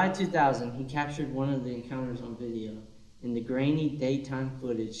 In July 2000, he captured one of the encounters on video. In the grainy daytime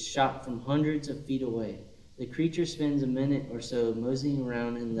footage shot from hundreds of feet away, the creature spends a minute or so moseying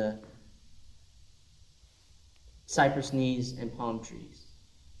around in the cypress knees and palm trees.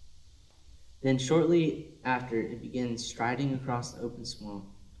 Then shortly after, it begins striding across the open swamp.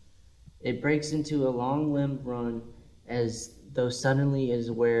 It breaks into a long-limbed run as though suddenly it is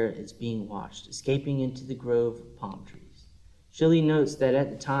aware it's being watched, escaping into the grove of palm trees. Sheely notes that at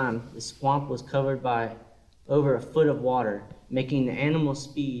the time, the swamp was covered by over a foot of water, making the animal's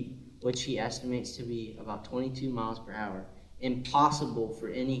speed, which he estimates to be about 22 miles per hour, impossible for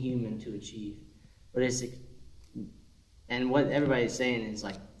any human to achieve. And what everybody's saying is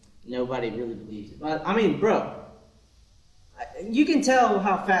nobody really believes it. But I mean, bro, you can tell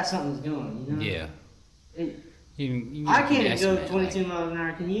how fast something's going, you know? Yeah. I can't go 22 miles an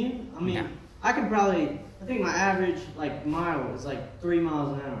hour, can you? I mean, no. I think my average mile is 3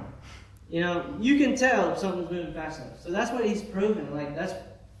 miles an hour. You know, you can tell if something's moving fast enough. So that's what he's proven. That's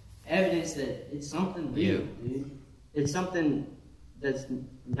evidence that it's something real, dude. It's something that's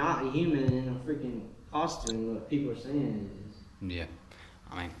not a human in a freaking costume, what people are saying it is. Yeah.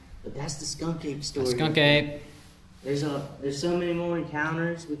 I mean. But that's the skunk ape story. The skunk ape. There's so many more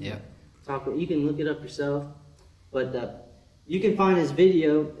encounters. You can look it up yourself. But you can find his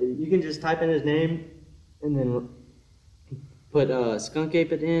video. You can just type in his name and then put skunk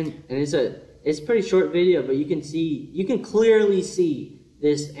ape at the end, and it's a pretty short video, but you can clearly see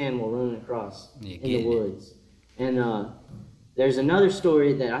this animal running across in the woods. And there's another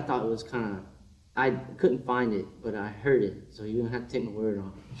story that I thought was I couldn't find it, but I heard it, so you're gonna have to take my word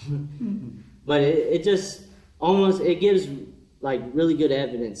on it. But it just it gives really good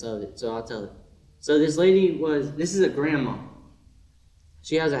evidence of it, so I'll tell it. So this is a grandma.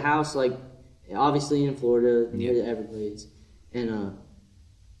 She has a house obviously in Florida near the Everglades. And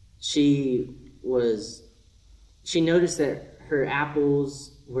she noticed that her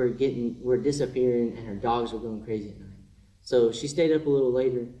apples were disappearing, and her dogs were going crazy at night. So she stayed up a little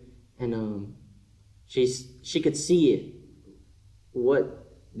later, and she could see it, what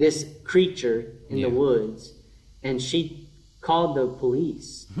this creature in the woods, and she called the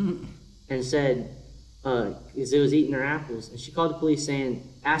police and said, because it was eating her apples, and she called the police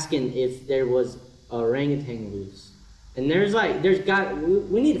asking if there was a orangutan loose. And we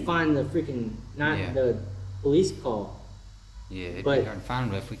need to find the freaking, the police call. Yeah, it'd be hard to find,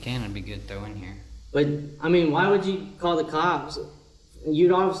 but if we can, it'd be good to throw in here. But, I mean, why would you call the cops?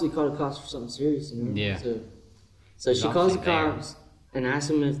 You'd obviously call the cops for something serious, you know? Yeah. So she calls the cops and asks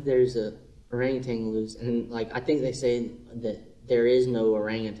them if there's a orangutan loose. And, like, I think they say that there is no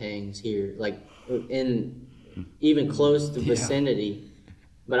orangutans here, like, in even close to vicinity.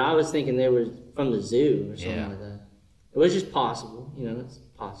 But I was thinking they were from the zoo or something like that. Which is possible, you know, it's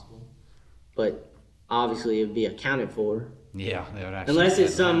possible. But obviously it would be accounted for. Yeah, they would actually. Unless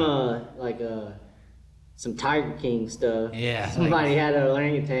it's some Tiger King stuff. Yeah. Somebody had an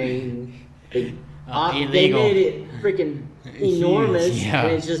orangutan. They illegal. made it freaking enormous, Yeah.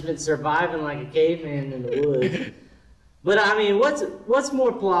 and it's just been surviving like a caveman in the woods. But I mean, what's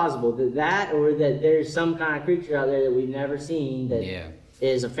more plausible, that or that there's some kind of creature out there that we've never seen that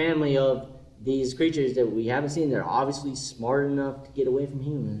is a family of these creatures that we haven't seen? They're obviously smart enough to get away from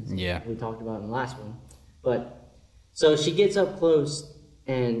humans. Yeah. We talked about in the last one. But so she gets up close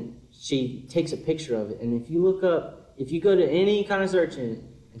and she takes a picture of it. And if you go to any kind of search engine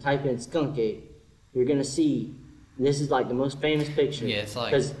and type in skunk ape, you're gonna see this is like the most famous picture. Yeah, it's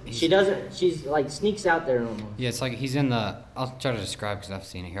like because she's like sneaks out there almost. Yeah, it's like he's in the. I'll try to describe because I've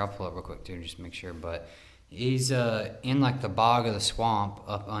seen it here. I'll pull it real quick too, just to make sure. But he's in like the bog of the swamp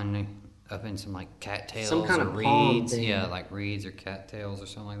up in some like cattails, some kind or of palm reeds. thing. Yeah, like reeds or cattails or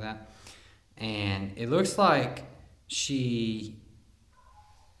something like that. And it looks like she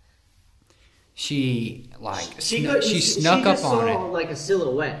snuck up on it. Like a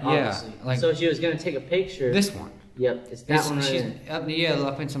silhouette. Obviously. Like, so she was gonna take a picture. This one. Yep, it's that one right there.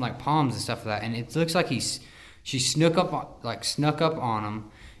 Up in some like palms and stuff like that, and it looks like she snuck up on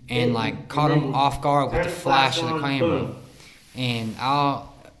him and like caught him off guard with the flash of the camera. Boom. And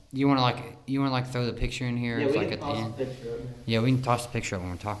you want to throw the picture in here? Yeah, it's we like can at the toss end. the picture up there. Yeah, we can toss the picture up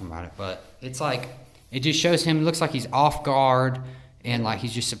when we're talking about it, but it's like it just shows him. It looks like he's off guard and like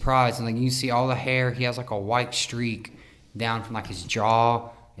he's just surprised, and like you can see all the hair. He has like a white streak down from like his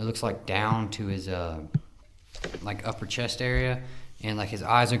jaw. It looks like down to his like upper chest area, and like his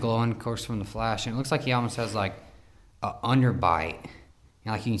eyes are glowing, of course, from the flash. And it looks like he almost has like a underbite,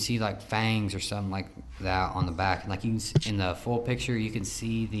 and like you can see like fangs or something like that on the back. And like you can in the full picture, you can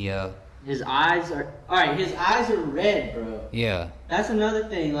see the. His eyes are His eyes are red, bro. Yeah. That's another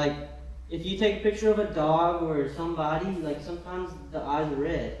thing. Like, if you take a picture of a dog or somebody, like sometimes the eyes are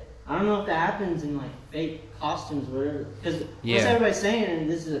red. I don't know if that happens in like fake costumes or whatever. Because what's everybody saying?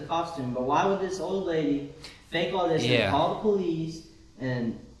 This is a costume, but why would this old lady fake all this and call the police?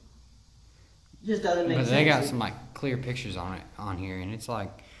 And it just doesn't make sense. But they got some like clear pictures on here, and it's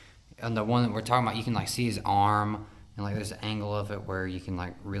like on the one that we're talking about, you can like see his arm, and like there's an angle of it where you can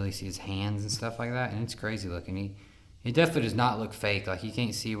like really see his hands and stuff like that, and it's crazy looking. He definitely does not look fake. Like you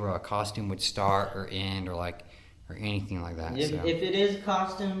can't see where a costume would start or end or anything like that. If it is a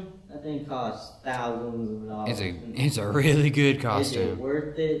costume, that thing costs thousands of dollars. It's a really good costume. Is it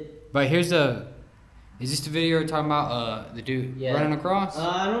worth it? But is this the video we're talking about? The dude running across?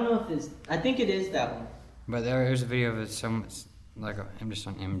 I don't know if I think it is that one. But there's a video of it. I'm just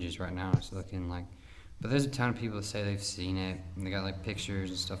on images right now. It's looking like, but there's a ton of people that say they've seen it, and they got like pictures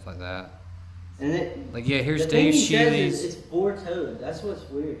and stuff like that. And here's Dave Shealy's. It's four-toed. That's what's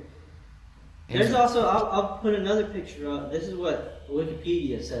weird. There's also, I'll put another picture up. This is what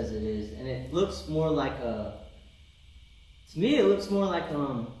Wikipedia says it is, and it looks more like to me it looks more like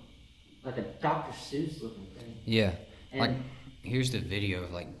a Dr. Seuss looking thing. Yeah. And like, here's the video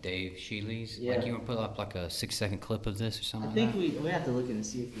of like Dave Shealy's. Yeah. Like, you want to put up like a 6-second clip of this or something? I think we have to look and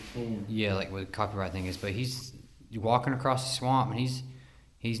see if we can. Yeah, like what the copyright thing is, but he's walking across the swamp, and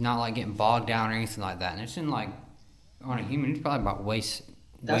he's not like getting bogged down or anything like that. And it's in like on a human, it's probably about waist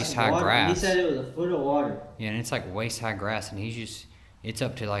high grass. He said it was a foot of water. Yeah, and it's like waist high grass, and it's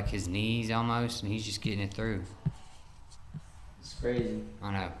up to like his knees almost, and he's just getting it through. It's crazy.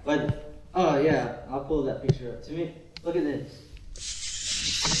 I know. But I'll pull that picture up. To me, look at this.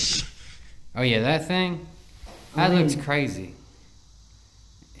 Oh yeah, that thing. That looks crazy.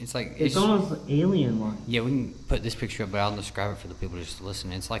 It's like it's almost alien-like. Yeah, we can put this picture up, but I'll describe it for the people just to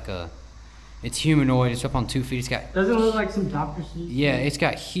listen. It's like it's humanoid. It's up on 2 feet. It's got. Doesn't it look like some Dr. Seuss? Yeah, it's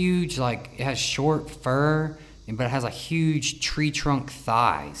got huge, like it has short fur, but it has like huge tree trunk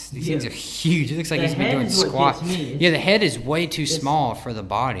thighs. These Yeah. things are huge. It looks like The he's been head doing is what squats. gets me. Yeah, the head is way too It's- small for the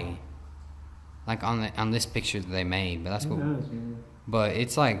body. Like on this picture that they made, but that's Who what. knows, man? But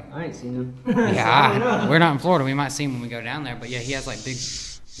it's like, I ain't seen him. yeah, we're not in Florida. We might see him when we go down there. But yeah, he has like big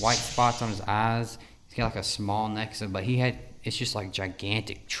white spots on his eyes. He's got like a small neck, but it's just like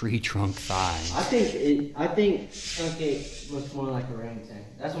gigantic tree trunk thighs. I think Skunk looks more like a orangutan.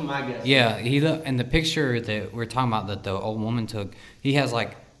 That's what my guess. Yeah, in the picture that we're talking about that the old woman took, he has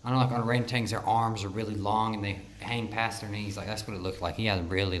like, I don't know, like on orangutans, their arms are really long and they hang past their knees. Like that's what it looked like. He has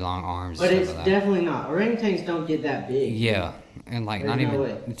really long arms. But and it's stuff like that. definitely not. Orangutans don't get that big. Yeah, and like There's not no even.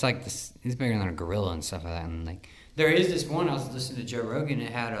 way. It's like this. It's bigger than a gorilla and stuff like that. And like there is this one. I was listening to Joe Rogan.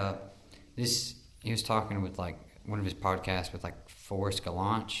 It had this. He was talking with like one of his podcasts with like Forrest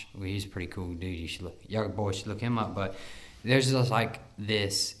Galanch. Well, he's a pretty cool dude. You should young boys should look him up. But there's just like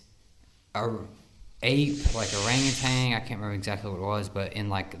this ape, like orangutan. I can't remember exactly what it was, but in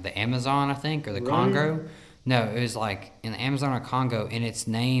like the Amazon, I think, or the Congo. No, it was like in the Amazon or Congo, and its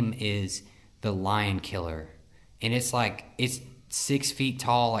name is the lion killer. And it's like, it's 6 feet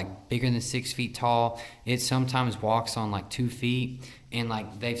tall, like bigger than 6 feet tall. It sometimes walks on like 2 feet. And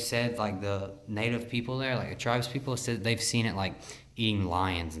like they've said, like the native people there, like the tribes people said they've seen it like eating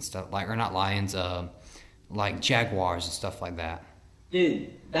lions and stuff, like, or not lions, like jaguars and stuff like that.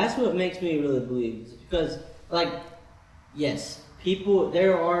 Dude, that's what makes me really believe. Because, like, yes,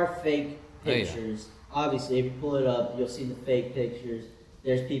 there are fake pictures. Obviously, if you pull it up, you'll see the fake pictures.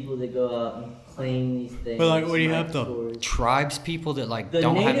 There's people that go out and claim these things. But like, what do you have the stories. tribes people that like The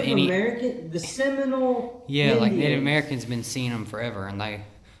don't Native have any? American, the Seminole. Yeah, like Indians, Native Americans been seeing them forever, and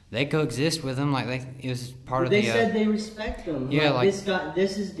they coexist with them. Like it was part of they the. said they respect them. Yeah, like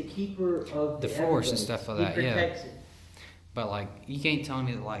this is the keeper of the forest and stuff like that. He Yeah. protects it. But like, you can't tell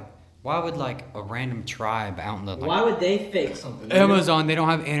me that like, why would like a random tribe out in the like, Why would they fake something? Amazon? They don't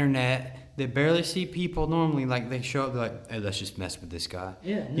have internet. They barely see people normally. Like they show up, they're like, hey, let's just mess with this guy.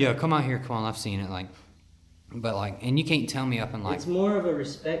 Yeah. No. Yeah, come out here, come on. I've seen it. Like, but like, and you can't tell me up in like, It's more of a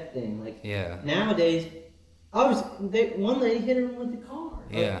respect thing. Like yeah, nowadays, one lady hit him with the car.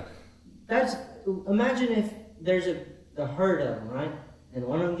 yeah, Imagine if there's a herd of them, right? And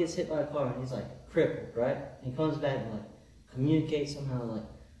one of them gets hit by a car and he's like crippled, right? And he comes back and like communicates somehow like,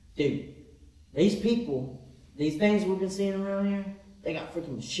 dude, these people, these things we've been seeing around here, they got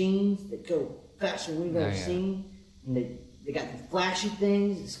freaking machines that go faster than we've ever seen. And they got these flashy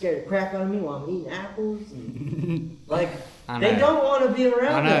things that scare the crap out of me while I'm eating apples. And, like, they don't want to be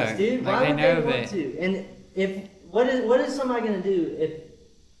around us, dude. Like, Why would they want that. to? And what is somebody going to do if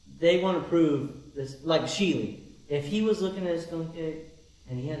they want to prove this? Like Sheely, if he was looking at a skunk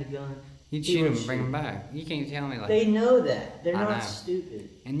and he had a gun, you'd shoot him and bring him back. You can't tell me like. They know that. They're I not know. stupid.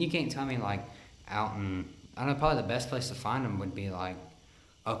 And you can't tell me like out in, I don't know, probably the best place to find them would be like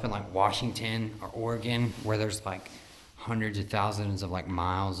up in like Washington or Oregon, where there's like hundreds of thousands of like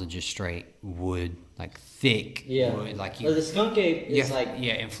miles of just straight wood, like thick wood. Like Well, the skunk ape is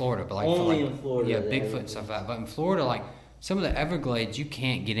in Florida, but like only in Florida. Yeah, they Bigfoot have and stuff like that. But in Florida, like some of the Everglades, you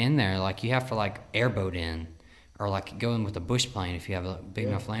can't get in there. Like you have to like airboat in, or like go in with a bush plane if you have a big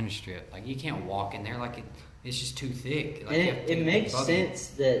enough landing strip. Like you can't walk in there. Like it's just too thick. Like, And you have to it take a makes buggy. sense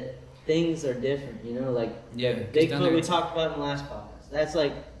that things are different, you know, like Yeah, 'cause down Bigfoot there- we talked about in the last podcast. That's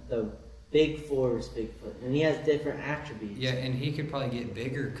like the big forest Bigfoot, and he has different attributes. Yeah, and he could probably get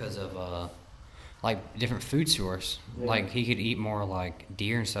bigger because of like different food source. Yeah. Like he could eat more like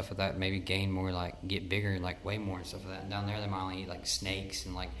deer and stuff like that. Maybe gain more, like get bigger, like way more and stuff like that. And down there, they might only eat like snakes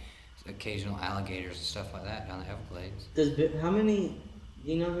and like occasional alligators and stuff like that down the Everglades. Do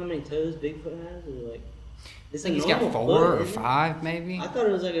you know how many toes Bigfoot has? Or like, it's I think a he's got normal 4 foot, or isn't it? 5 maybe. I thought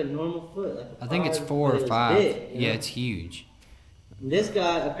it was like a normal foot. Like a I think it's 5, 4 but or it was 5. big, you Yeah, know? it's huge. This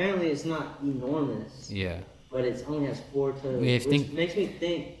guy apparently it's not enormous. Yeah. But it only has 4 toes, Yeah, which makes me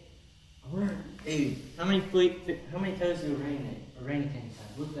think. I wonder, dude, how many toes do orangutans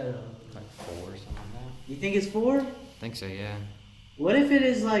have? Look that up. Like 4 or something like that. You think it's 4? I think so, yeah. What if it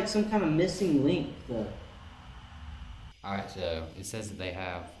is like some kind of missing link, though? Alright, so it says that they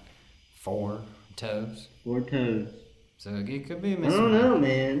have 4 toes. 4 toes. So it could be a I missing don't know, link.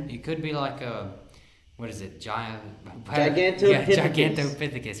 man. It could be like a, what is it, Gigantopithecus. Yeah,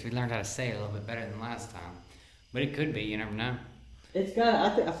 Gigantopithecus. We learned how to say it a little bit better than last time. But it could be, you never know. It's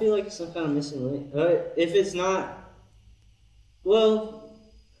got. I feel like it's some kind of missing link. If it's not, well,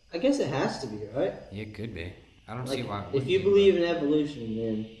 I guess it has to be, right? It could be. I don't Like, see why it if wouldn't you be, believe but in evolution,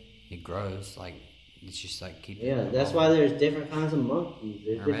 then it grows, like, it's just like keep yeah, that's why there's different kinds of monkeys.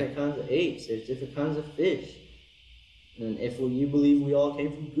 There's Alright. different kinds of apes. There's different kinds of fish. And if you believe we all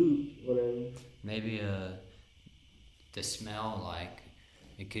came from goop, whatever. Maybe the smell, like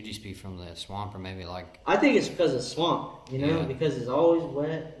it could just be from the swamp, or maybe like. I think it's because of swamp, Yeah. because it's always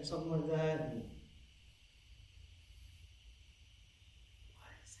wet or something like that. And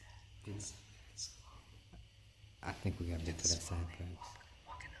what is that? It's. I think we gotta get to that side, folks.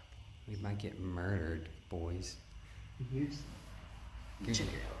 We might get murdered, boys. Here's check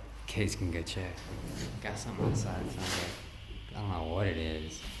it out. Case can go check. Got something on the side. Sounds like, I don't know what it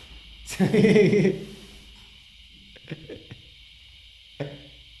is.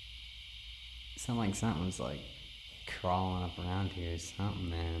 Sound like something's like crawling up around here or something,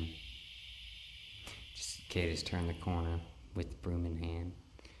 man. Just Kate has turned the corner with the broom in hand.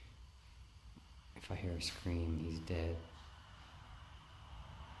 If I hear a scream, he's dead.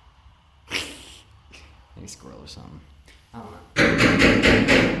 Maybe a squirrel or something. I don't know.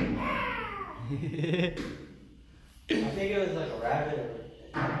 I think it was like a rabbit or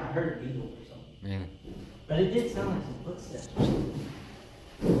I heard a beetle or something. Really? But it did sound like some footsteps or something.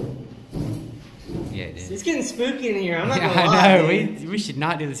 Yeah, it is. It's getting spooky in here. I'm not gonna I lie. know. Dude. We should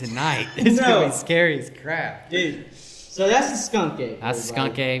not do this at night. It's No. gonna be scary as crap. Dude. So that's the skunk ape. That's the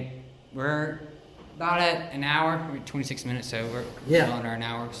everybody. skunk ape. We're about at an hour. We're 26 minutes, so we're Yeah. under an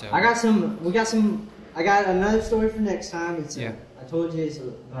hour. So I got another story for next time. Yeah. I told you it's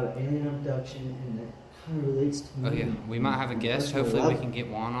about an alien abduction, and that kind of relates to me. Oh yeah, we might have a guest. Hopefully, we can get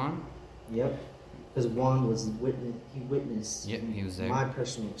Juan on. Yep. Because Juan was witnessed. Yep, he was there. My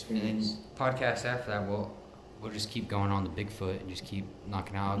personal And experience. then podcast after that, we'll just keep going on the Bigfoot and just keep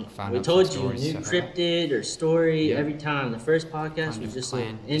knocking out, find We out told some you stories. new stuff like that. cryptid or story Yeah. every time. The first podcast Find was a just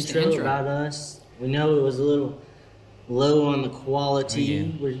plan. an Just an intro intro. about us. We know it was a little low on the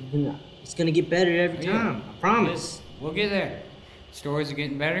quality. Oh, yeah. It's gonna get better every Oh, yeah. time. I promise. We'll get there. Stories are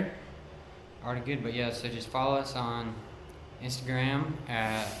getting better. Already good, but yeah. So just follow us on Instagram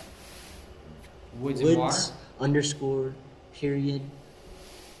at Woods and Water. Woods _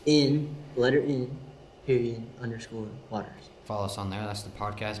 in letter N _ waters. Follow us on there. That's the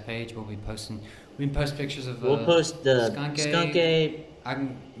podcast page. We'll be posting. We can post pictures of. We'll post the skunk ape. I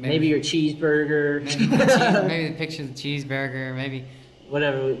can Maybe your cheeseburger. maybe the picture of the cheeseburger. Maybe.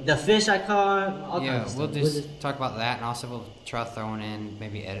 Whatever. The fish I caught. All Yeah, kinds of we'll stuff. just talk about that, and also we'll try throwing in,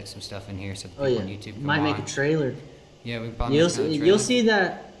 maybe edit some stuff in here so the Oh people yeah. on YouTube can Might make a watch. trailer. Yeah, we can probably You'll make another see, trailer. you'll see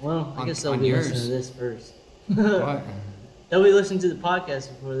that. Well, I On- guess they'll on be yours. listening to this first. What? They'll be listening to the podcast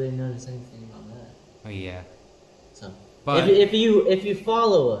before they notice anything about that. Oh yeah. So, But if you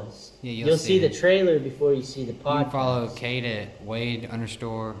follow us, Yeah, you'll see the it. trailer before you see the You podcast. can follow Kate at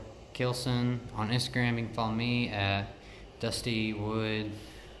Wade_Kilson on Instagram. You can follow me at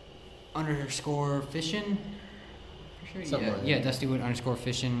DustyWood_fishing. Sure, Something yeah, like that. yeah,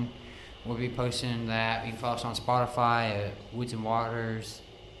 DustyWood_fishing. We'll be posting that. You can follow us on Spotify at Woods and Waters.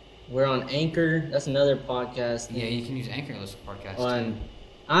 We're on Anchor. That's another podcast. Yeah, you can use Anchor to listen to podcasts too.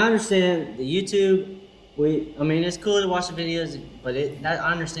 I understand the YouTube. It's cool to watch the videos, but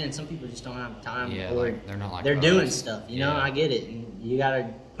I understand some people just don't have time. Yeah, or like they're not like they're us. doing stuff. You know, Yeah. I get it. And you gotta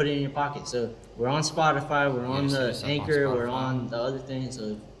put it in your pocket. So we're on Spotify. We're on set the us up on Anchor. We're Spotify. on the other thing. So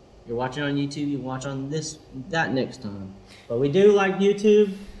if you're watching on YouTube, you can watch on that next time. But we do like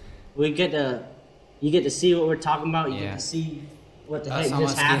YouTube. You get to see what we're talking about. You Yeah. get to see what the Us heck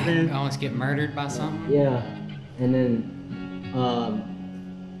just happened. almost get murdered by something. Yeah, and then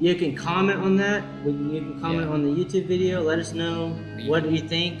you can comment on that. You can comment Yeah. on the YouTube video. Let us know You what can- you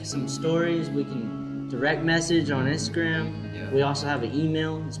think. Some stories. We can direct message on Instagram. Yeah. We also have an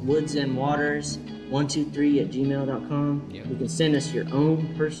email. It's woodsandwaters123@gmail.com. Yeah. You can send us your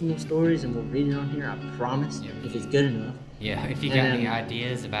own personal stories, and we'll read it on here. I promise. Yeah. If it's good enough. Yeah, if you And got then- any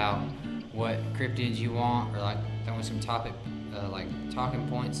ideas about what cryptids you want, or like throwing some topic, like talking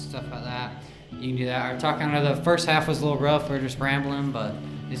points, stuff like that, you can do that. Our talking, I know the first half was a little rough, we were just rambling, but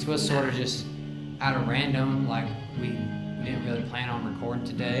this was sort of just out of random. Like we didn't really plan on recording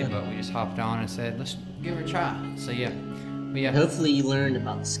today, but we just hopped on and said, let's give it a try. So yeah, but yeah. Hopefully you learned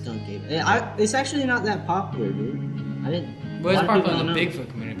about the skunk ape. It's actually not that popular, dude. I didn't. Well, it's a lot of popular in people the don't know. Bigfoot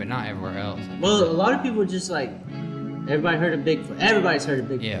community, but not everywhere else. Well, a lot of people just like everybody heard of Bigfoot. Everybody's heard of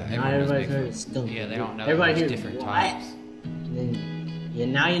Bigfoot. Yeah, not everyone knows everybody's heard of Bigfoot. skunk. Yeah, they don't know Everybody there's hears different what? types. And then,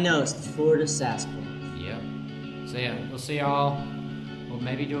 now you know it's the Florida Sasquatch. Yep. So yeah, we'll see y'all. We'll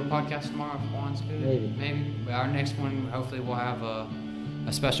maybe do a podcast tomorrow if Juan's good. Maybe. But our next one, hopefully, we'll have a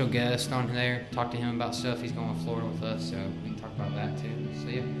special guest on there. Talk to him about stuff. He's going to Florida with us, so we can talk about that too. So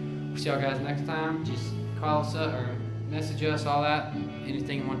yeah, we'll see y'all guys next time. Just call us up or message us, all that,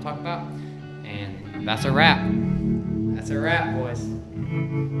 anything you want to talk about. And that's a wrap. That's a wrap, boys.